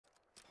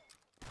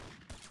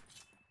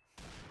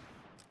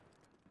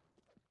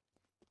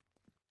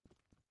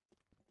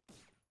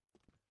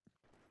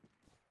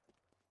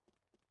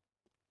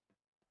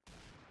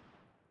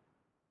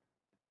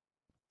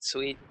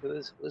Sweet.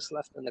 Who's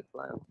left in the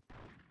clan?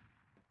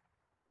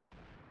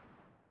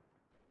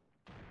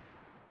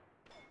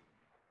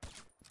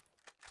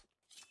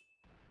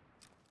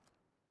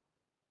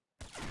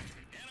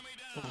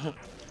 I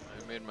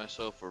made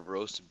myself a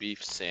roast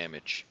beef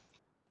sandwich.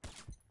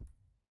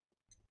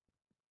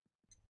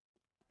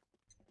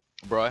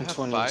 Bro, I have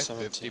 5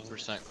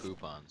 50%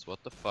 coupons.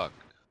 What the fuck?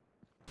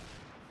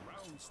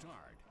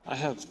 I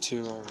have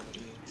 2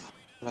 already.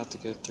 I'm about to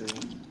get 3.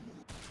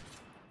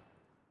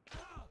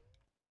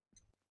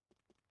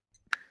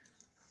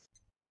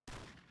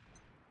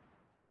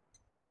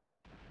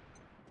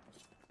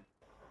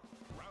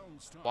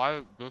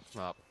 Why this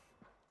map?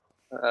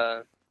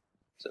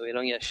 So we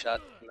don't get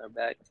shot in our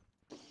back.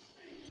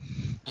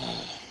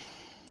 I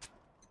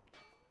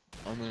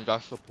mean,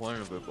 that's the point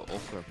of it, but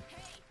okay.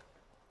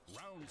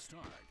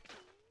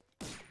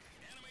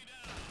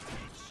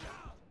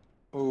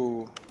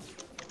 Ooh.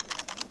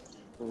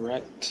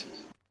 Wrecked.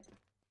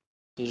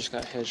 You just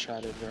got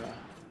headshotted,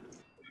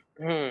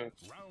 bro.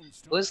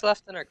 Who's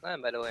left in our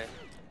clan, by the way?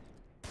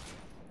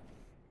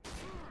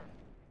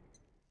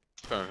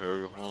 Can't hear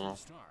you. Hold on.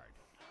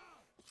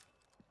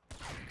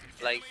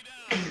 Like,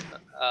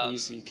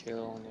 Easy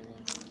kill,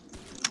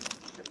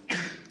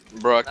 nigga.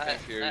 Bro, I can't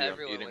hear you. I'm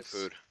eating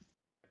food.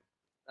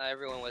 Not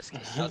everyone was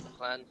kicked out the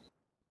clan.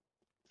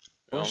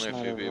 Only a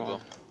few everyone.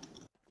 people.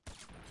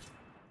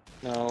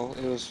 No,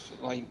 it was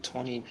like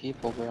 20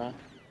 people, bro.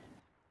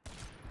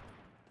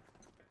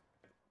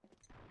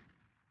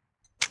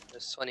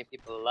 There's 20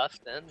 people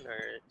left then,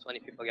 or 20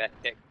 people got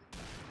kicked?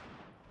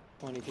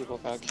 20 people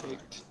got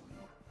kicked.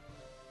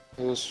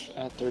 It was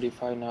at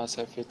 35, now it's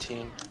at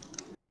 15.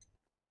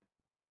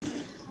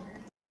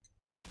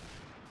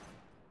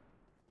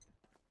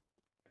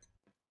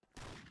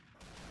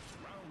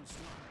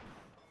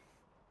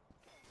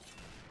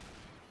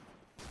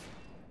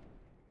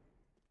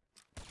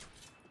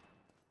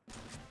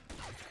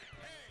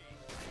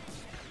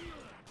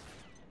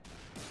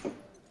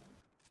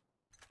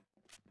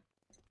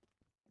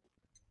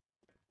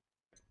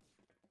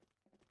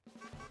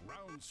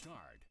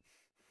 Start.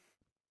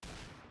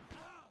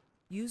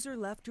 User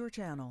left your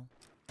channel.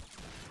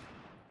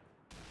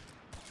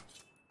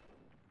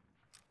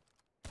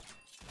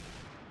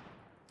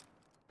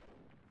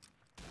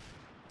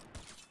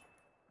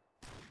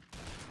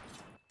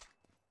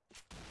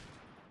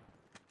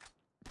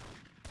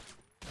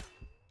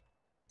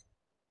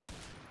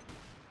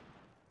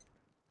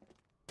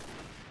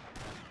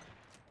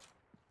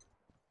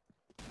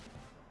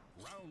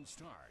 Round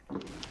start.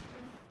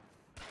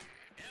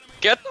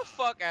 Get the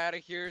fuck out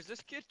of here. Is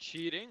this kid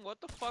cheating? What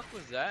the fuck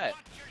was that?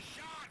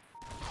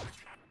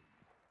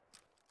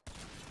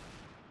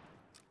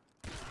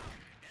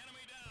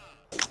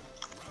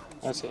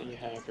 That's it, you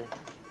hacker.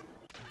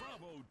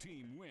 Bravo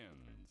team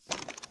wins.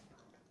 What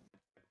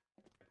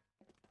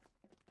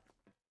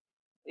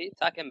are you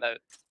talking about?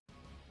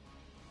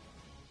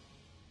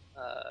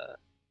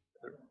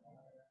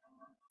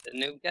 The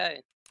new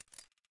guy.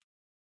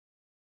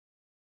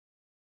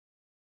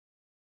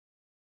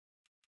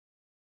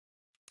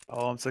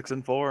 Oh, I'm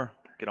 6-4.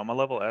 Get on my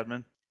level,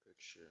 admin. Good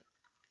shit.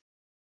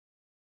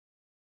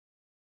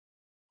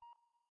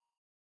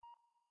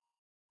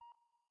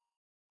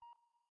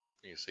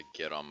 You said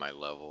get on my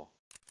level.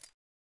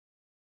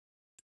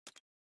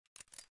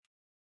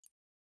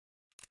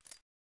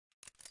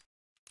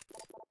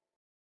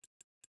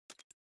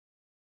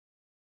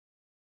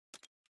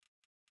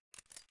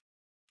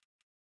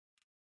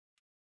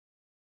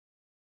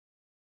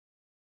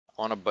 I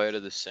want a bite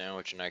of the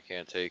sandwich and I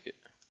can't take it.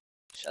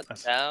 Shut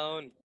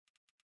down.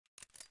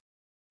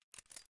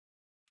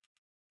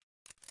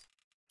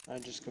 I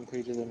just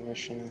completed the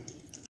mission.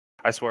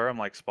 I swear I'm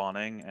like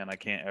spawning and I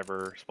can't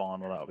ever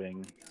spawn without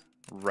being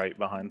right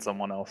behind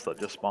someone else that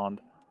just spawned.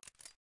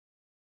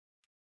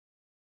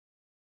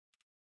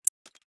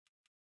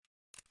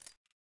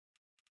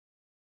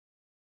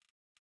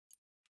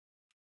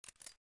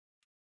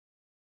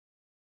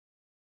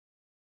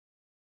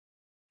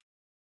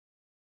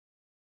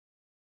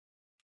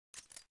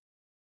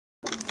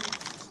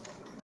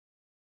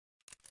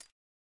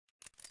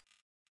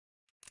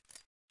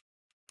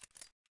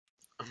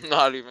 I'm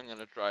not even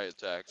gonna try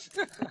attack.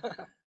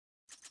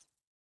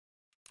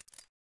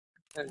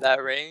 In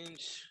that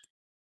range.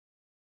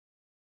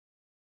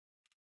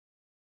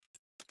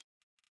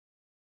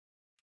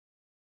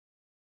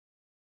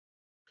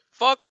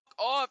 Fuck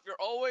off, you're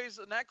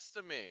always next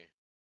to me.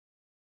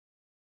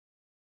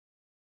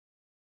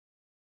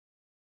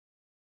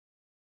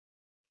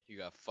 You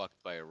got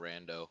fucked by a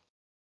rando.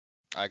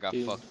 I got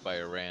Dude. fucked by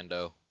a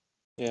rando.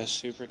 Yeah,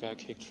 Super got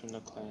kicked from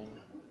the clan.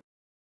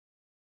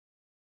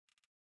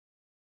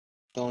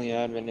 The only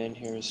admin in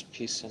here is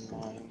Peace and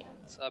Mind.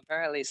 So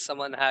apparently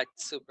someone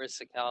hacked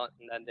Super's account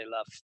and then they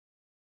left.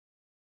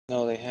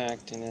 No, they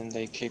hacked and then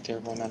they kicked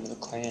everyone out of the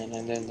clan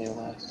and then they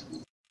left.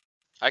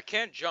 I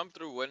can't jump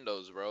through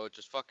windows, bro. It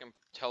just fucking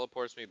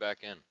teleports me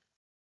back in.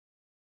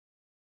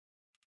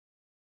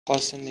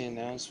 Plus in the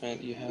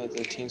announcement, you have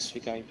the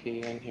TeamSpeak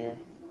IP in here.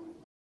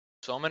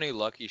 So many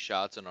lucky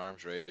shots in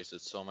arms race.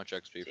 It's so much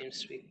XP.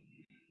 TeamSpeak.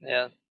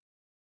 Yeah.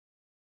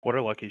 What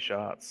are lucky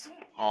shots?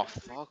 Oh,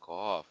 fuck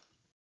off.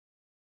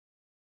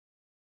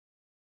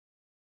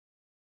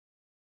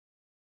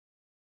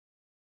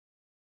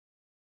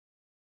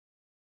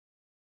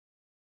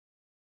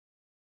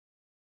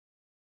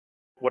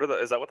 What are the?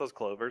 Is that what those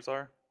clovers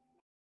are?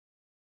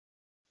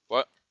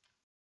 What?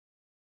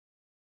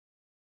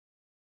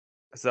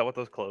 Is that what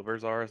those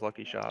clovers are? Is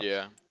lucky shots?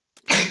 Yeah.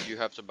 You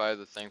have to buy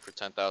the thing for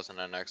 10,000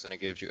 NX and it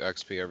gives you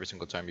XP every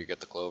single time you get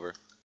the clover.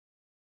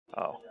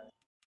 Oh.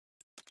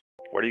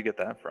 Where do you get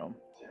that from?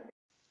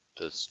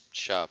 This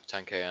shop,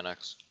 10k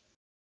NX.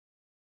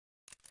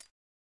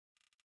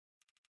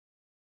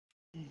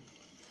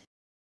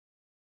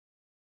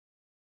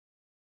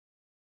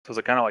 So is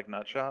it kind of like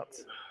nut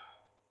shots?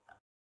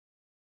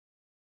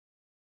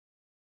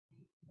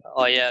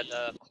 Oh yeah,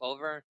 the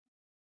clover.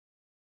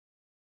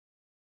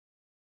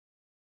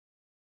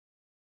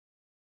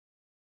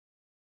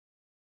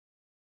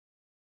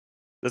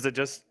 Does it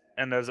just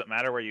does it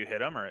matter where you hit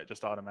them, or it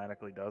just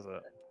automatically does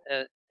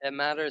it? It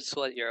matters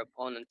what your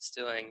opponent's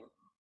doing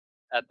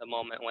at the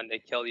moment when they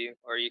kill you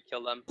or you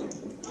kill them.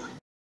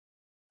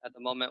 At the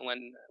moment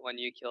when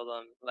you kill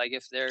them, like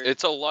if they're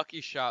It's a lucky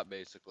shot,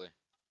 basically.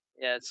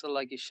 yeah, it's a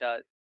lucky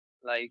shot.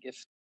 Like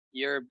if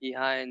you're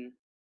behind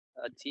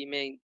a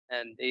teammate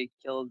and they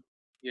killed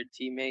your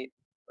teammate,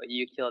 but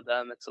you killed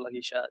them, it's a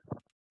lucky shot.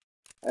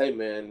 Hey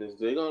man, is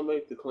they gonna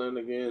make the clan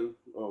again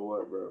or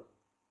what, bro?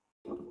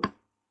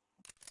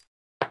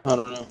 I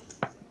don't know.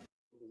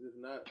 Because if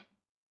not,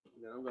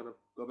 then I'm gonna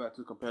go back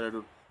to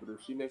competitive. But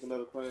if she make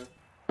another clan,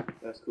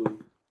 that's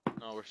cool.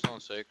 No, we're still in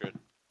Sacred.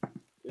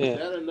 Is Yeah.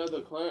 that another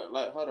clan?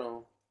 Like, hold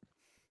on.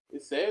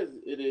 It says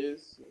it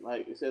is.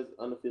 Like, it says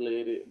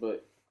unaffiliated,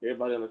 but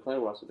everybody on the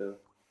clan roster does.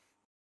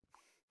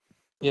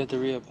 You have to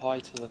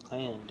reapply to the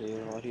clan,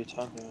 dude. What are you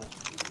talking about?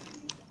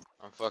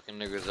 I'm fucking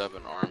niggas up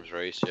in arms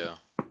race, yo. Yeah,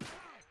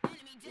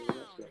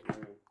 that's that,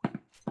 man.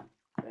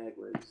 Bag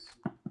race.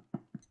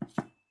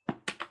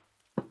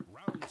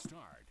 Round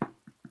start.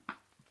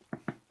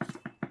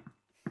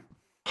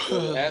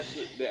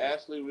 Did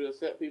Ashley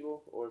reset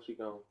people, or is she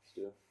gone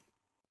still?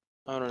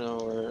 I don't know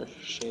where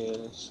she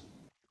is.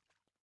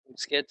 I'm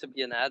scared to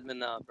be an admin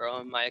now,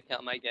 bro. My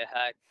account might get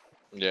hacked.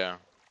 Yeah.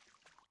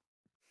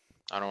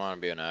 I don't want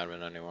to be an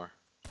admin anymore.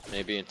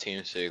 Maybe in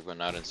TeamSpeak, but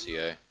not in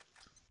CA.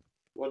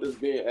 What does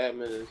being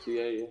admin in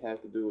CA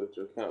have to do with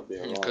your account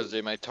being logged? Because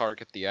they might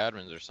target the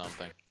admins or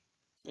something.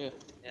 Yeah,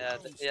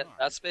 yeah,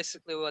 that's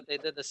basically what they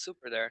did to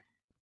Super there.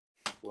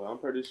 Well, I'm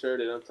pretty sure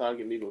they done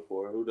targeted me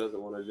before. Who doesn't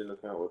want a gen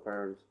account with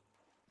perms?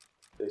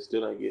 They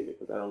still ain't getting it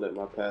because I don't let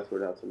my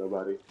password out to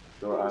nobody,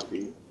 nor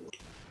IP.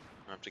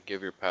 I have to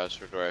give your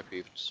password or IP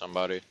to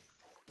somebody.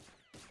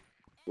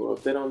 Well,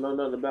 if they don't know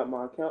nothing about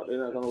my account, they're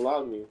not gonna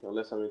log me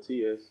unless I'm in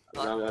TS.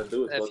 And all I gotta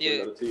do is go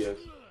to another TS.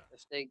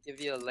 If they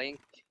give you a link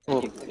Oh,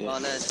 and you click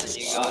on it and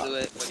you go to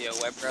it with your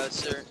web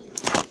browser,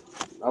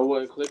 I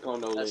wouldn't click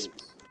on no links.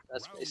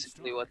 that's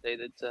basically what they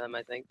did to him,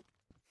 I think.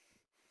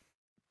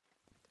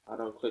 I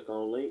don't click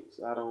on links.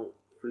 I don't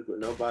frequent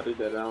nobody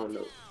that I don't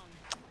know.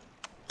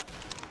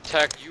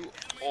 Tech, you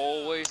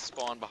always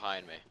spawn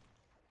behind me.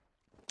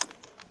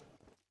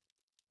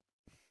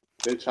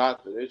 They tried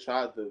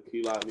to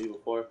key lock me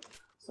before.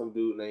 Some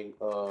dude named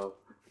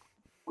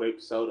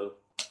Grape Soda.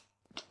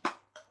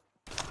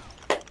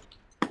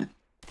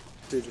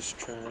 They're just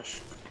trash.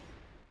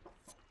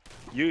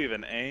 You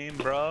even aim,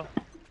 bro?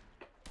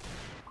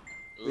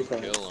 Ooh,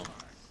 kill him.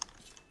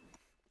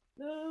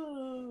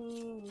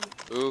 No.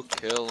 Ooh,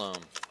 kill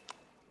him.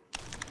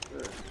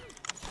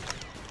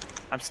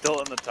 I'm still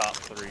in the top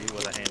 3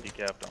 with a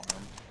handicapped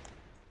arm.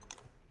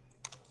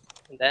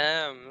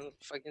 Damn,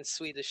 fucking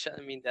Swedish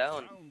shutting me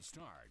down. Round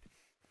start.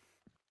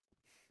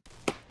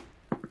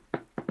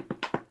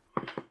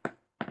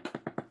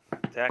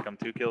 Attack, I'm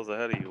 2 kills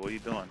ahead of you. What are you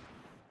doing?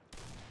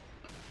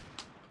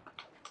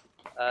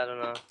 I don't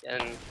know,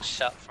 getting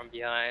shot from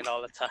behind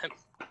all the time.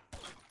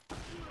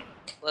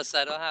 Plus,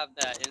 I don't have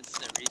that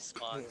instant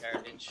respawn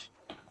garbage.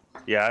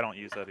 Yeah, I don't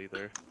use that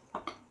either.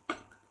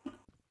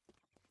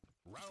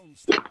 Round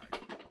start.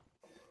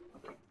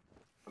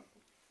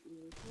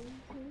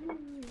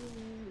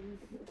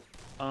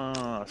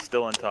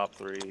 Still in top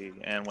 3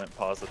 and went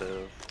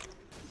positive.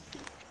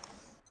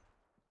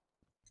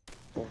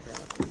 Round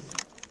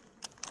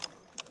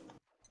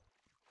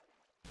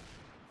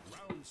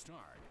start.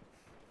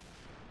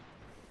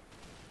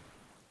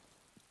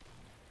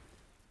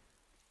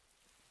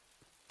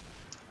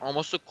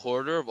 Almost a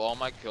quarter of all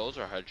my kills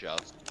are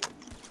headshots.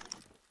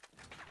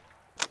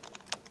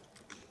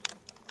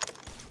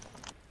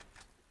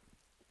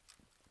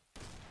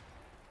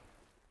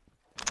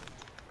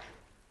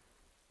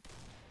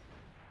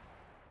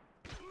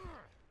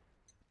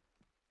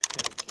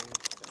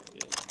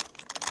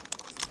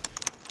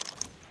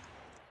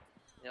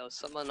 Yo,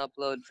 someone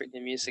upload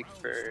freaking music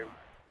for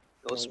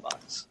Ghost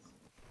Box.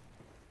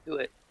 Do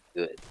it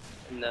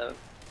in the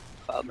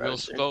file Real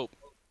browser. scope.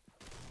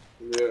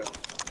 Yeah.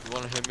 You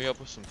wanna hit me up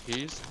with some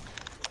keys?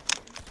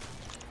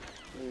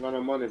 Ain't got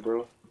no money,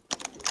 bro.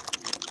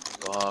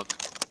 Fuck.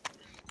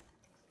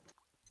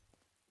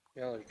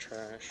 Y'all are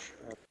trash.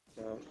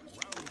 Round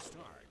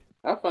start.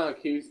 I find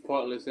keys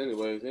pointless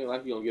anyways. Ain't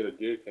like you gonna get a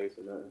gear case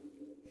or nothing.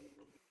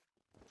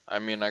 I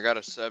mean, I got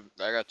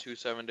two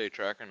 7-day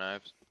tracker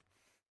knives.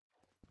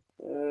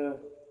 Uh,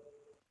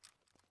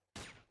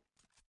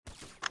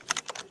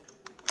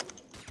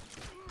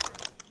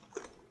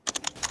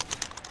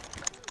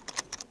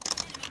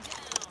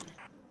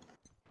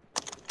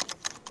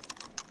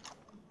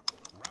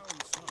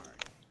 Round start.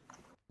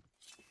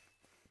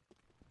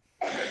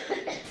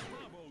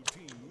 Bravo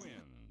team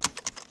wins.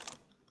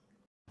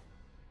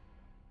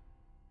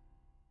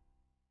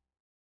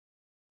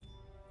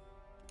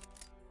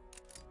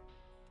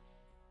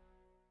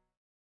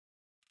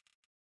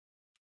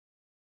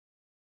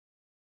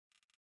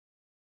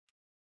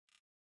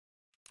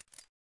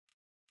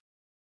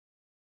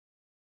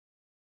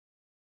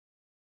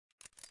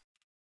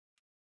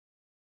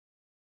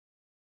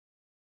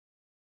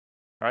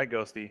 Alright,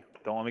 Ghosty.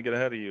 Don't let me get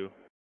ahead of you.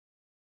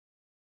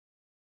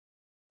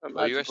 I'm Oh,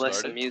 about you to guys play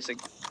started? some music.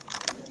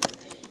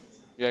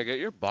 Yeah, get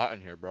your bot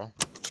in here, bro.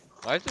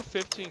 Why is it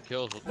 15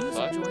 kills? What the User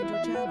fuck? joined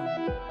your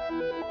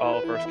channel.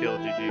 Oh, first kill,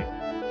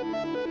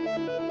 GG.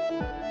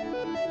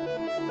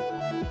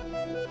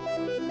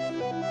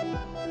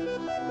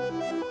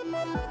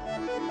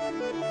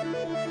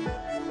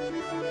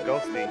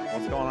 Ghosty,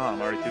 what's going on?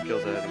 I'm already 2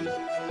 kills ahead of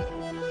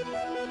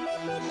you.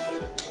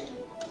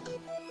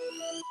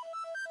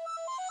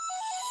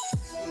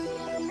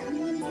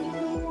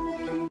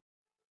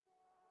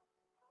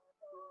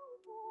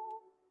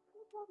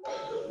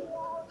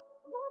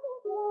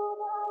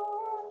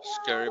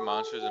 Scary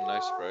monsters and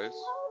nice sprites?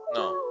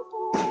 No.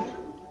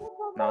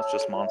 No, it's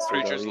just monster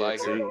though, Creatures lie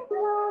here. EXE.